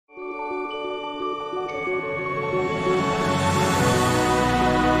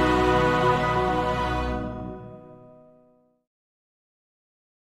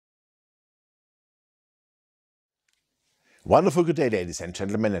Wonderful good day, ladies and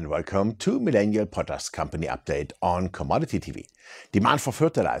gentlemen, and welcome to Millennial Potash Company Update on Commodity TV. Demand for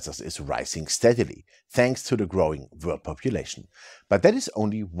fertilizers is rising steadily thanks to the growing world population. But that is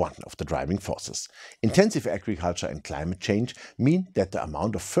only one of the driving forces. Intensive agriculture and climate change mean that the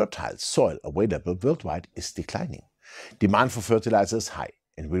amount of fertile soil available worldwide is declining. Demand for fertilizer is high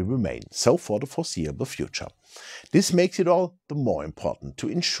and will remain so for the foreseeable future. This makes it all the more important to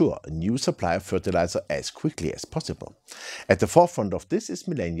ensure a new supply of fertilizer as quickly as possible. At the forefront of this is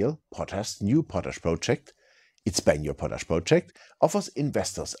Millennial Potash's new potash project. Its Banio potash project offers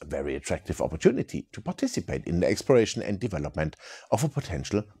investors a very attractive opportunity to participate in the exploration and development of a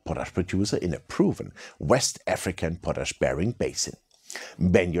potential potash producer in a proven West African potash-bearing basin.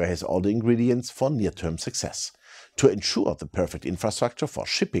 Banio has all the ingredients for near-term success. To ensure the perfect infrastructure for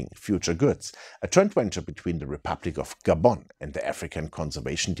shipping future goods, a joint venture between the Republic of Gabon and the African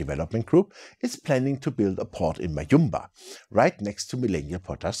Conservation Development Group is planning to build a port in Mayumba, right next to Millennial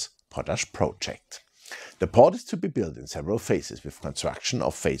Potash's potash project. The port is to be built in several phases, with construction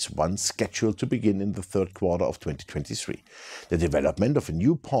of phase 1 scheduled to begin in the third quarter of 2023. The development of a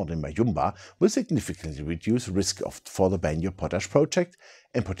new port in Mayumba will significantly reduce risk for the Banio potash project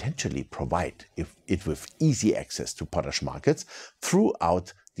and potentially provide it with easy access to potash markets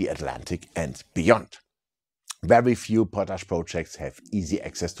throughout the Atlantic and beyond. Very few potash projects have easy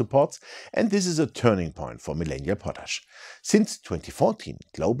access to ports, and this is a turning point for Millennial Potash. Since 2014,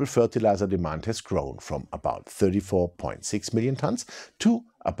 global fertilizer demand has grown from about 34.6 million tons to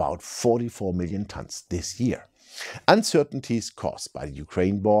about 44 million tons this year. Uncertainties caused by the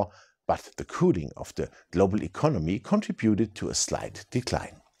Ukraine war, but the cooling of the global economy contributed to a slight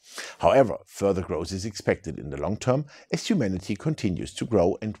decline. However, further growth is expected in the long term as humanity continues to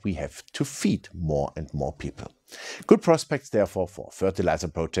grow and we have to feed more and more people. Good prospects, therefore, for a fertilizer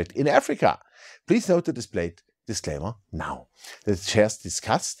project in Africa. Please note the displayed disclaimer now. The shares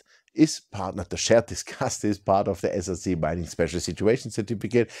discussed is part of the SRC Mining Special Situation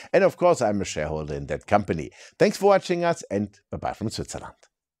Certificate, and of course I'm a shareholder in that company. Thanks for watching us, and bye-bye from Switzerland.